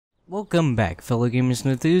Welcome back, fellow gamers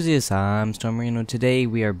and enthusiasts. I'm StormMoreno. Today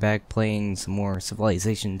we are back playing some more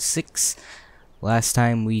Civilization 6. Last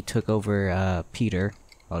time we took over Peter.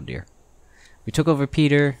 Oh dear. We took over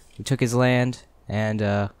Peter, we took his land,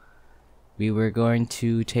 and we were going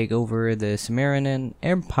to take over the Sumerian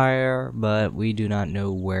Empire, but we do not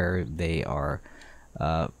know where they are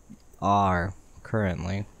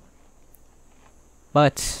currently.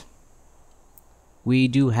 But we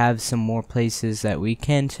do have some more places that we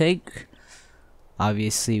can take.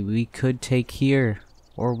 Obviously, we could take here,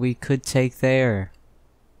 or we could take there,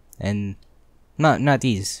 and not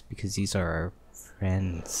these, because these are our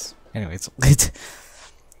friends. Anyways,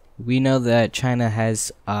 we know that China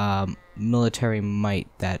has military might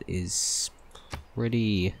that is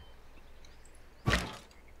pretty.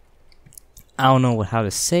 I don't know how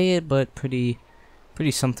to say it, but pretty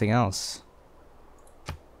something else.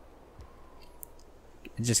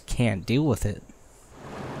 I just can't deal with it.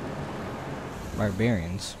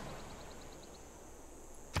 Barbarians.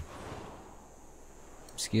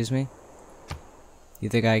 Excuse me? You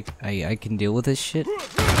think I can deal with this shit?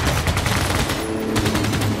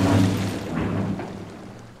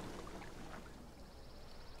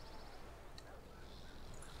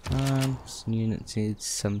 This unit needs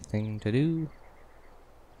something to do.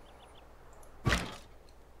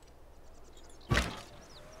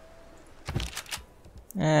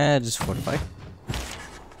 Just fortify.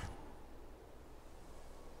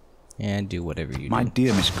 And do whatever you do. My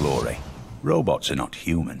dear Miss Glory, robots are not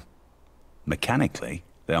human. Mechanically,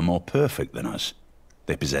 they are more perfect than us.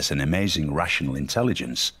 They possess an amazing rational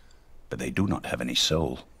intelligence, but they do not have any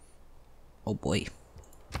soul. Oh boy.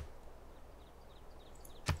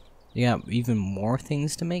 You got even more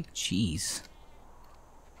things to make? Jeez.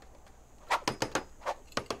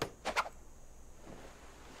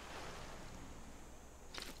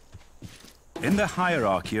 In the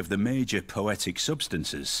hierarchy of the major poetic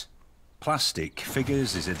substances, plastic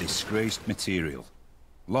figures as a disgraced material,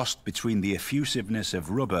 lost between the effusiveness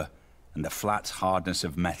of rubber and the flat hardness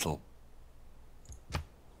of metal.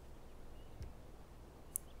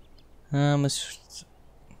 Must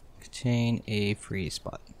contain a free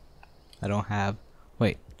spot. I don't have.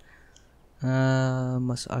 Wait.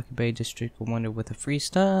 Must occupy district wonder with a free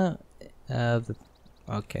spot.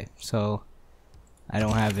 Okay, so I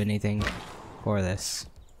don't have anything for this.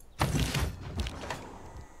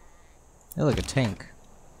 They look a tank.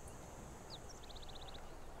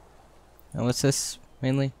 And what's this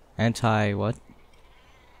mainly? Anti what?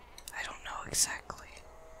 I don't know exactly.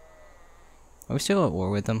 Are we still at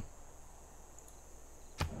war with them?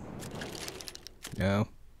 No.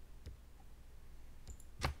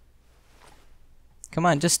 Come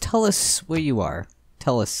on, just tell us where you are.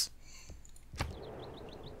 Tell us.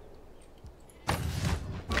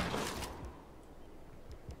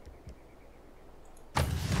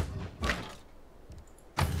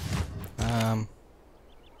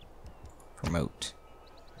 Promote.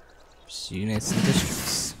 Units and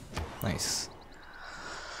districts. Nice.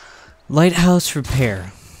 Lighthouse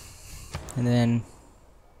repair. And then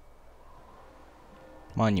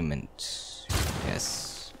monument.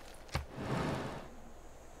 Yes.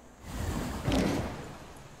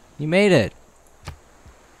 You made it.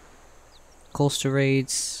 Coastal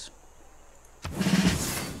raids.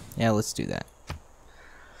 Yeah, let's do that.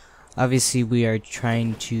 Obviously, we are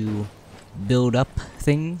trying to build up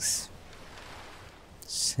things.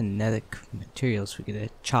 Synthetic materials. We get a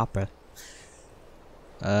chopper.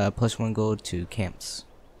 +1 gold to camps.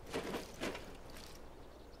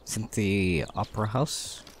 Isn't the opera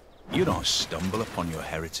house? You don't stumble upon your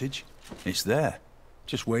heritage. It's there,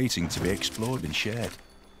 just waiting to be explored and shared.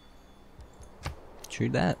 True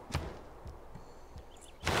that.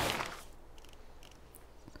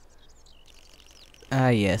 Ah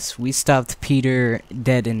yes, we stopped Peter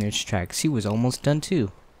dead in his tracks. He was almost done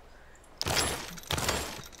too.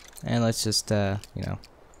 And let's just, you know,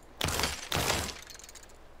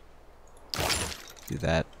 do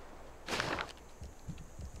that.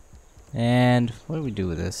 And what do we do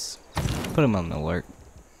with this? Put him on alert.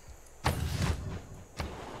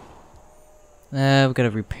 We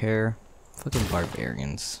gotta repair. Fucking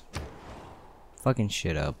barbarians. Fucking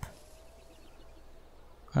shit up.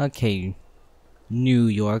 Okay. New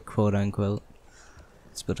York, quote unquote.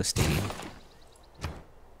 Let's build a stadium.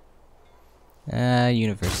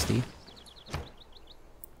 University.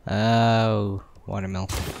 Oh, watermill.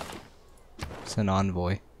 It's an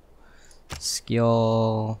envoy.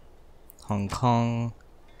 Skill. Hong Kong.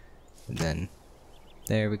 And then,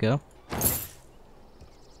 there we go.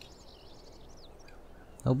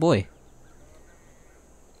 Oh boy.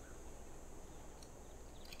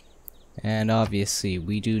 And obviously,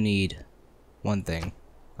 we do need one thing.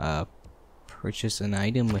 Purchase an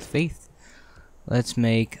item with faith. Let's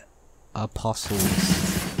make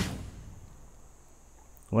apostles.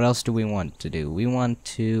 What else do we want to do? We want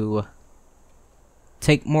to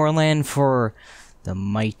take more land for the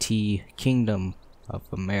mighty kingdom of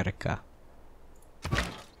America.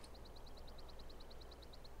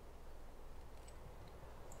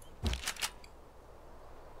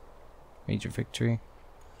 Major victory.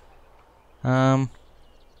 I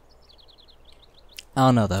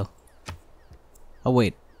don't know though. I'll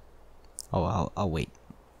wait. Oh, I'll wait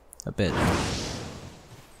a bit.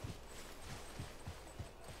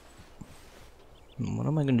 What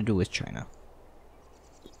am I gonna do with China?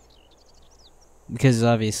 Because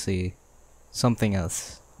obviously, something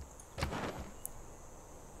else.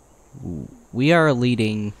 We are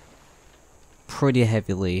leading pretty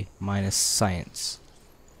heavily, minus science.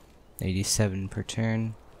 87 per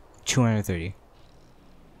turn, 230.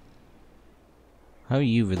 How are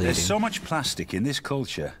you relating? There's so much plastic in this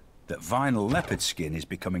culture that vinyl leopard skin is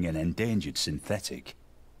becoming an endangered synthetic.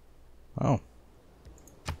 Oh.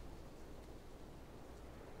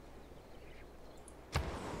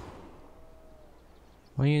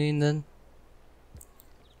 What do you need then?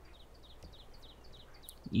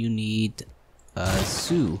 You need a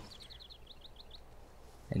zoo.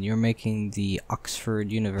 And you're making the Oxford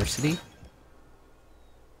University?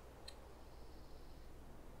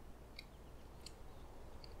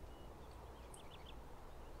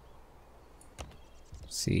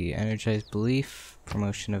 See, energized belief,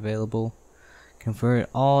 promotion available. Convert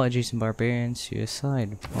all adjacent barbarians to your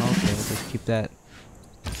side. Well, okay, we'll just keep that.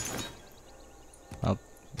 Oh,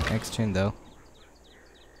 next turn though.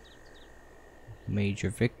 Major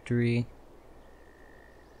victory.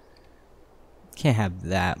 Can't have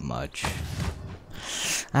that much.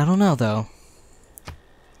 I don't know though.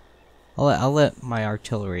 I'll let my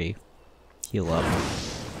artillery heal up.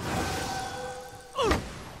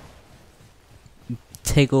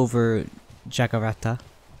 Take over Jakarta.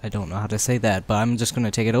 I don't know how to say that, but I'm just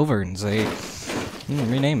gonna take it over and say,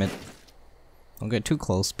 rename it. Don't get too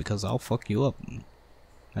close because I'll fuck you up.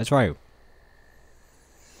 That's right.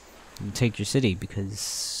 And take your city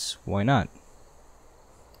because why not?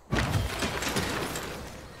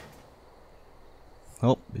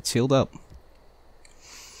 Oh, it's sealed up.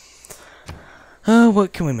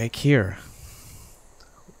 What can we make here?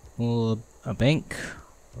 Well, a bank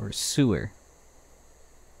or a sewer?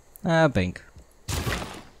 Bank.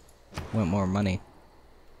 Want more money.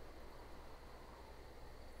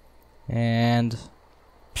 And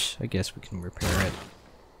I guess we can repair it.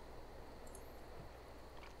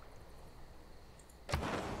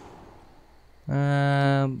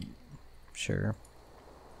 Sure.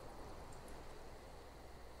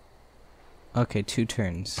 Okay, 2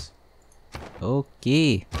 turns.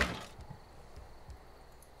 Okay.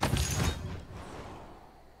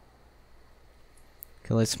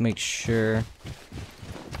 Okay, let's make sure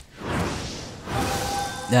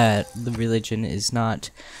that the religion is not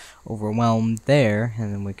overwhelmed there,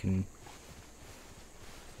 and then we can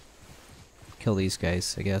kill these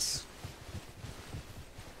guys, I guess.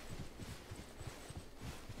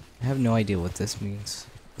 I have no idea what this means.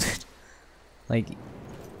 Like,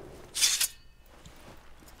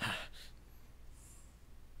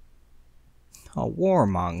 a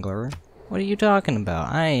warmonger? What are you talking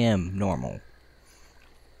about? I am normal.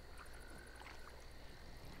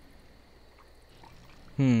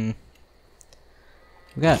 We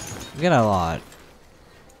got a lot.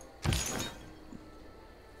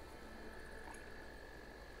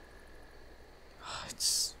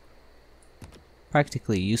 It's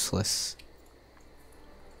practically useless.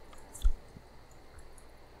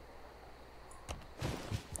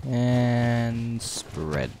 And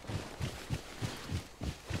spread.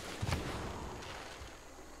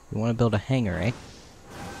 You want to build a hangar, eh?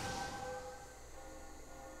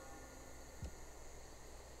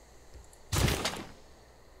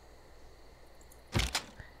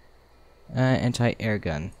 Anti-air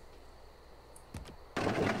gun.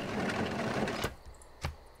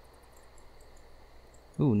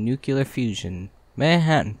 Ooh, nuclear fusion.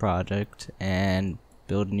 Manhattan Project and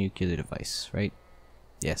build a nuclear device, right?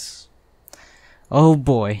 Yes. Oh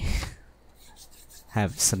boy.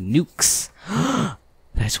 Have some nukes.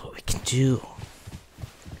 That's what we can do.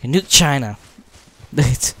 We can nuke China.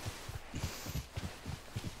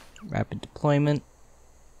 Rapid deployment.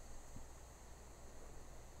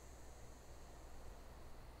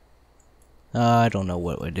 I don't know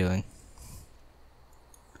what we're doing.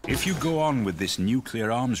 If you go on with this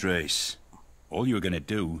nuclear arms race, all you're gonna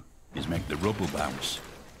do is make the rubble bounce.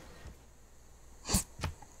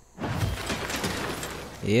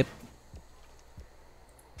 Yep.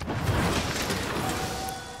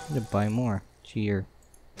 Need to buy more. Cheer.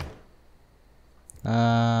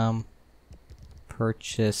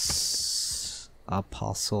 Purchase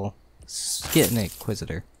Apostle. Get an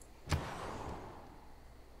Inquisitor.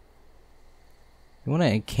 You want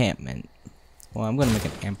an encampment? Well, I'm gonna make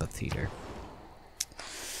an amphitheater.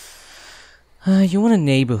 You want a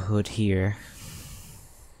neighborhood here,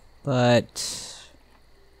 but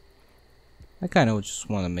I kind of just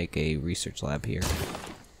want to make a research lab here.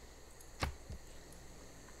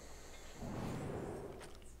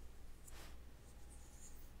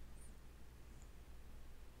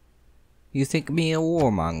 You think me a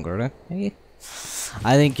warmonger, eh?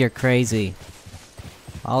 I think you're crazy.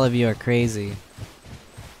 All of you are crazy.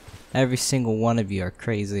 Every single one of you are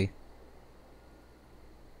crazy.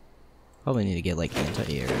 Probably need to get like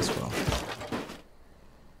anti-air as well.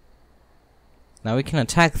 Now we can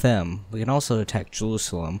attack them. We can also attack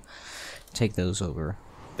Jerusalem. Take those over.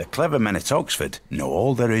 The clever men at Oxford know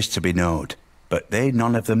all there is to be knowed, but they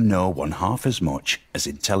none of them know one half as much as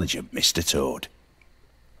intelligent Mr. Toad.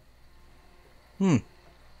 I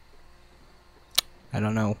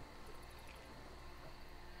don't know.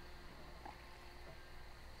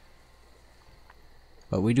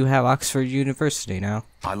 But we do have Oxford University now.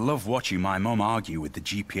 I love watching my mum argue with the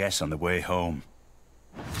GPS on the way home.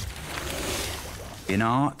 In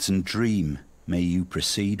art and dream, may you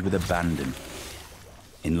proceed with abandon.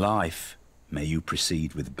 In life, may you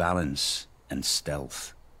proceed with balance and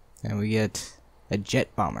stealth. And we get a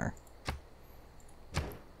jet bomber.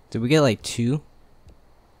 Did we get like 2?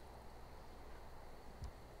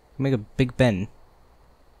 Make a Big Ben.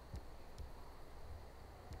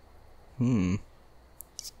 I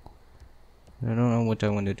don't know what I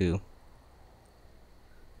want to do.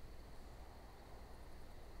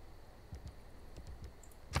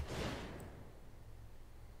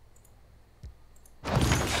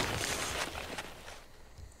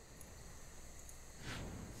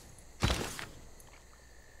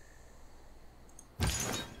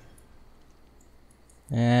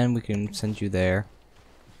 And we can send you there.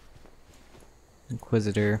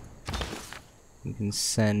 Inquisitor. We can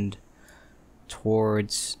send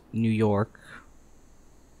towards New York.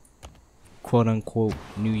 Quote unquote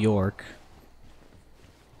New York.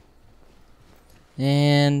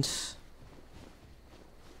 And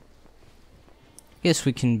I guess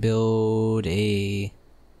we can build a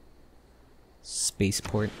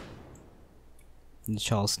spaceport in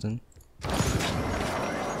Charleston.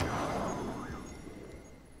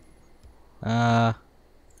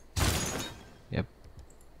 Yep.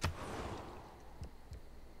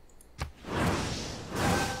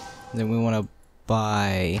 Then we want to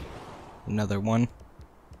buy another one.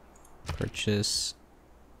 Purchase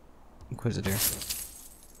Inquisitor.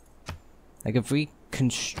 Like if we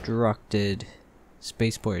constructed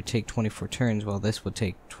spaceport, it'd take 24 turns, while this would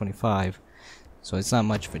take 25. So it's not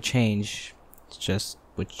much of a change. It's just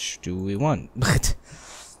which do we want? But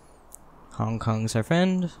Hong Kong's our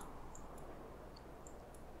friend.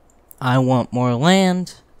 I want more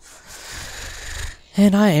land,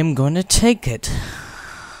 and I am going to take it.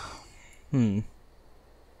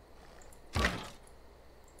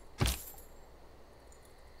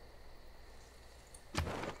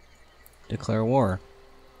 Declare war.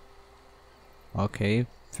 Okay,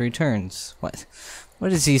 3 turns. What?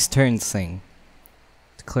 What is these turns thing?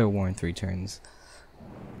 Declare war in 3 turns.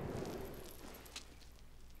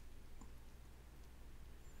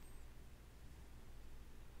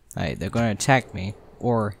 Alright, they're gonna attack me.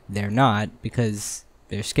 Or they're not, because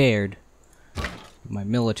they're scared of my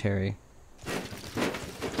military.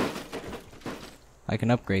 I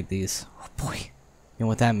can upgrade these. Oh boy. You know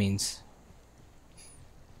what that means.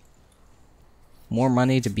 More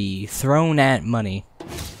money to be thrown at money.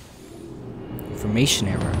 Information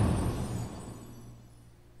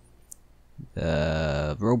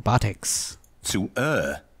error. Robotics. To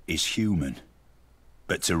err is human,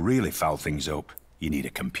 but to really foul things up, you need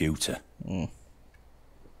a computer.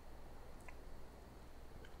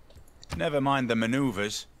 Never mind the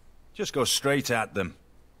maneuvers. Just go straight at them.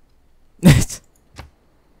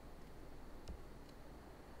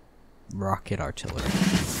 Rocket artillery.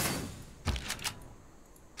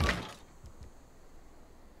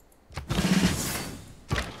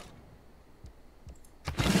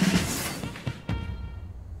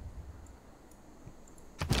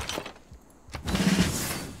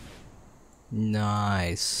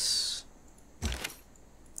 Nice. I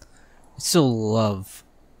still love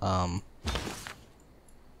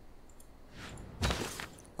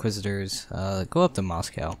Inquisitors. Go up to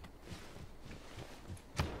Moscow.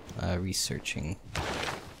 Researching.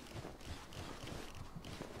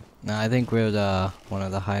 No, I think we're the one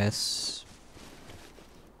of the highest.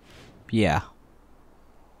 Yeah.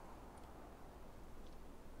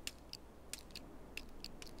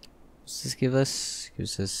 What's this give us?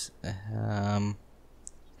 Gives us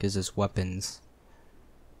weapons.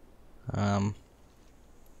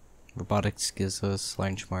 Robotics gives us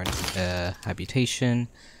large habitation.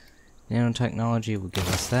 Nanotechnology will give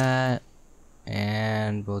us that.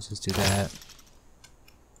 And we'll just do that.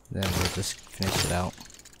 Then we'll just finish it out.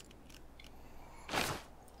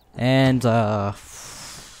 And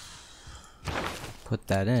put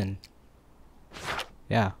that in.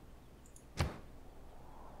 Yeah.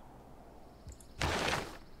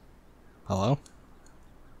 Hello?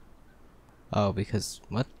 Oh, because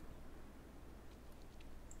what?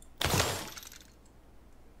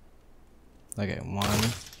 Okay, one.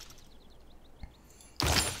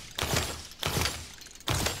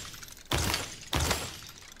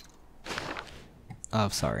 Oh,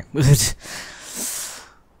 sorry.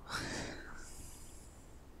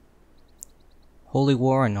 Holy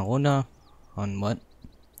War and Ona on what?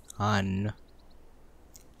 On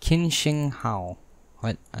Qinsheng Hao.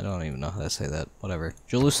 What? I don't even know how to say that. Whatever.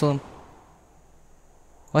 Jerusalem?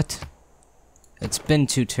 What? It's been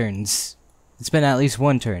 2 turns. It's been at least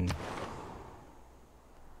 1 turn.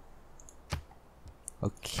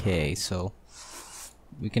 Okay, so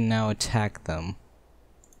we can now attack them.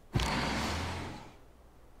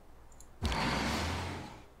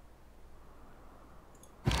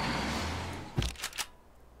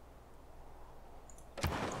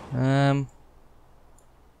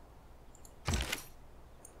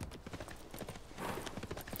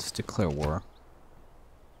 Let's declare war.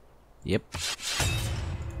 Yep.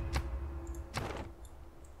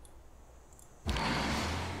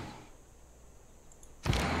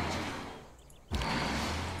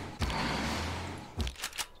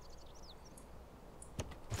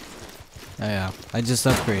 Oh yeah, I just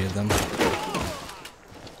upgraded them.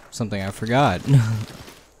 Something I forgot.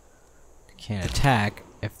 Can't attack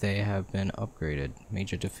if they have been upgraded.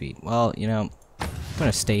 Major defeat. Well, you know, I'm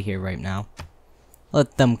gonna stay here right now.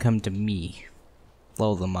 Let them come to me.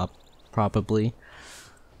 Blow them up, probably.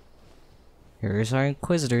 Here's our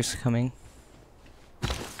Inquisitors coming.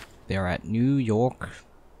 They are at New York.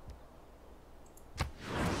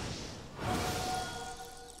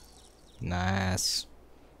 Nice.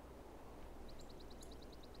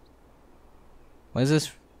 What is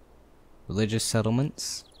this? Religious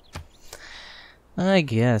settlements? I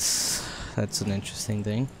guess that's an interesting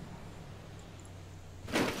thing.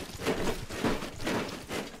 I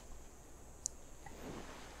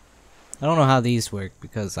don't know how these work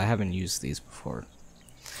because I haven't used these before.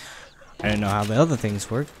 I don't know how the other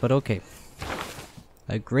things work, but okay.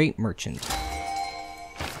 A great merchant.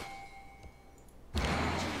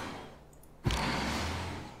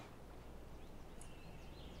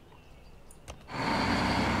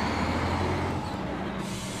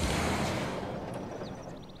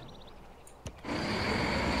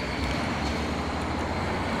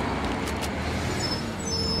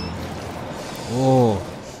 Oh,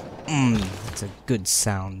 that's a good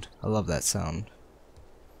sound. I love that sound.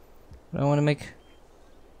 What do I want to make?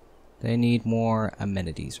 They need more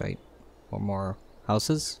amenities, right? Or more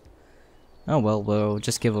houses? Oh well, we'll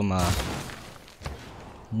just give them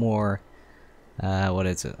more. What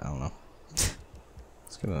is it? I don't know.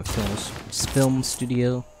 Let's give them a film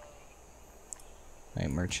studio. Right,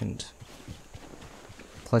 merchant.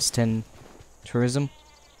 Plus 10 tourism.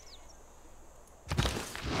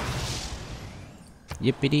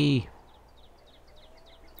 Yippity!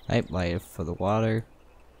 Light for the water.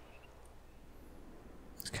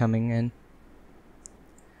 It's coming in.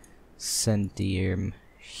 Send the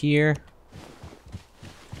here.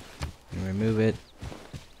 And remove it.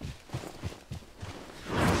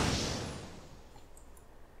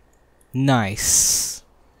 Nice.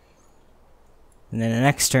 And then the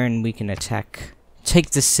next turn we can attack. Take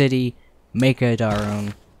the city. Make it our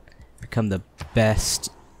own. Become the best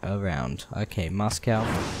around. Okay, Moscow.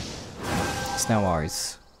 It's now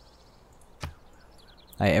ours.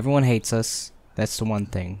 Alright, everyone hates us. That's the one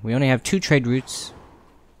thing. We only have 2 trade routes.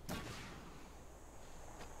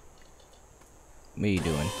 What are you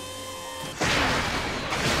doing?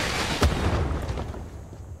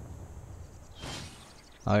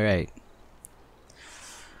 Alright.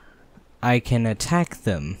 I can attack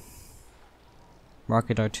them.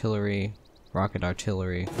 Rocket artillery. Rocket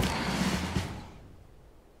artillery.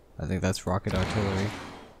 I think that's rocket artillery.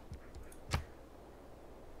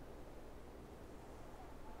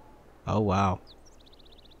 Oh wow.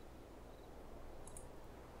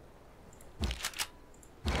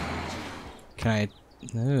 Can I?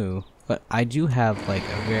 No. But I do have like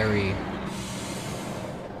a very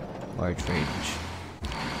large range.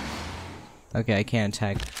 Okay, I can't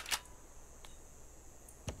attack.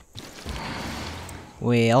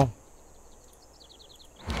 Well.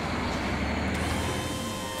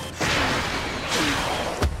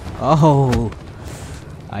 Oh,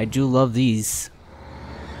 I do love these.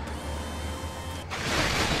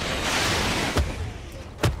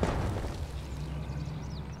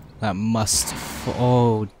 That must.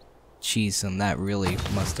 Oh, jeez, and that really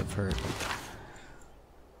must have hurt.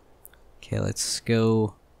 Okay, let's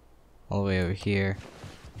go all the way over here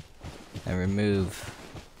and remove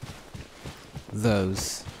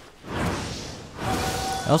those.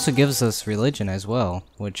 It also gives us religion as well,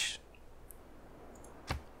 which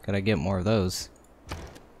gotta get more of those.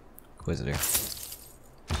 Inquisitor.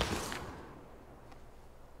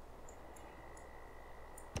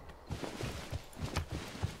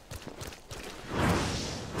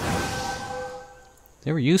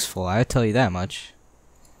 They were useful, I tell you that much.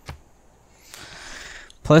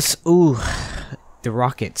 Plus, ooh, the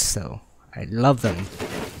rockets though. I love them.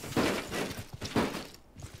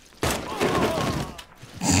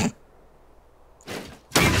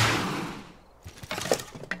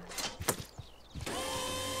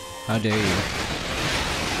 How dare you?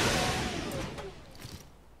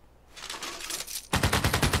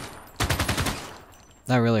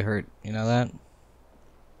 That really hurt, you know that?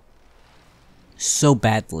 So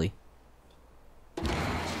badly.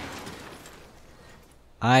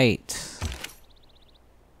 Aight.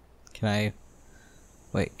 Can I...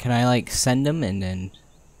 Wait, can I like send them and then...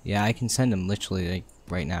 Yeah, I can send them literally like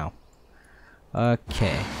right now.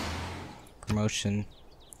 Okay. Promotion.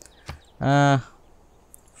 How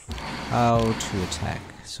to attack.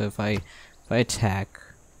 So if I attack...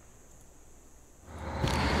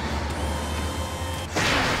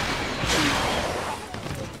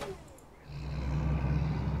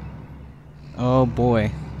 Oh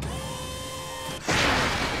boy.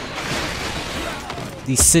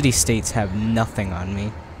 These city-states have nothing on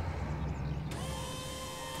me.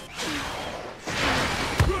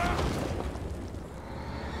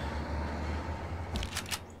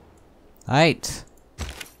 Aight.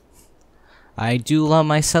 I do love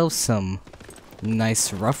myself some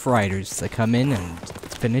nice Rough Riders that come in and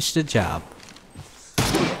finish the job.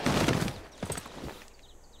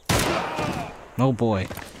 Oh boy.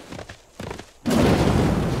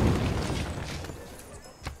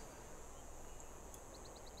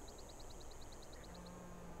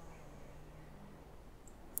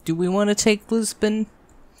 Do we want to take Lisbon?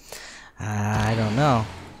 I don't know.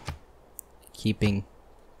 Keeping.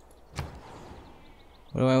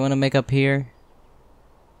 What do I want to make up here?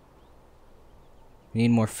 We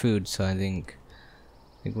need more food, so I think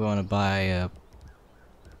we want to buy a...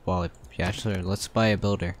 Well, yeah, sure. Let's buy a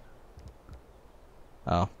builder.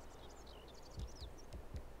 Oh.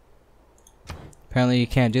 Apparently you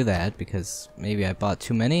can't do that because maybe I bought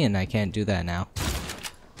too many and I can't do that now.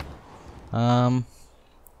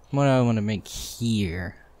 What do I want to make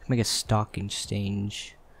here? Make a stock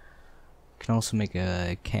exchange. Can also make a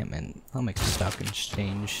encampment. I'll make a stock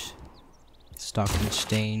exchange. Stock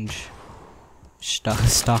exchange.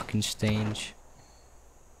 Stock exchange.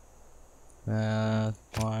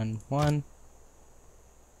 One.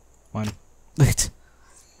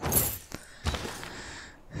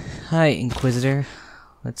 Hi, Inquisitor.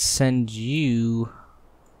 Let's send you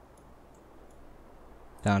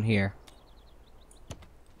down here.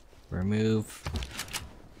 Remove.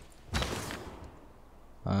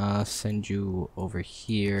 Send you over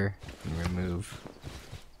here and remove.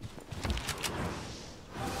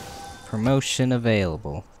 Promotion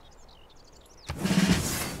available.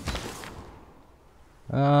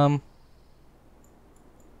 Can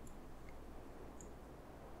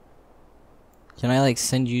I like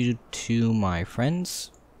send you to my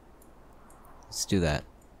friends? Let's do that.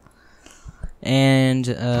 And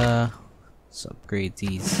let's upgrade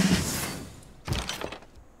these.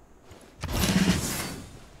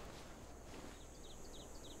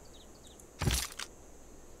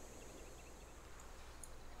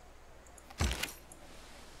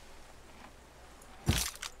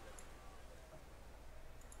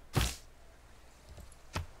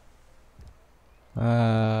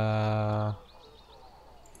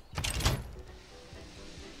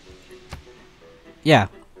 Yeah.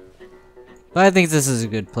 But I think this is a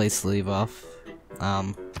good place to leave off.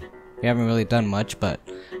 We haven't really done much, but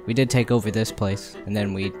we did take over this place, and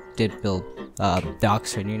then we did build the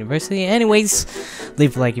Oxford University. Anyways,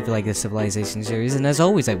 leave a like if you like this Civilization series, and as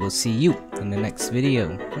always, I will see you in the next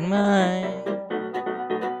video. Bye!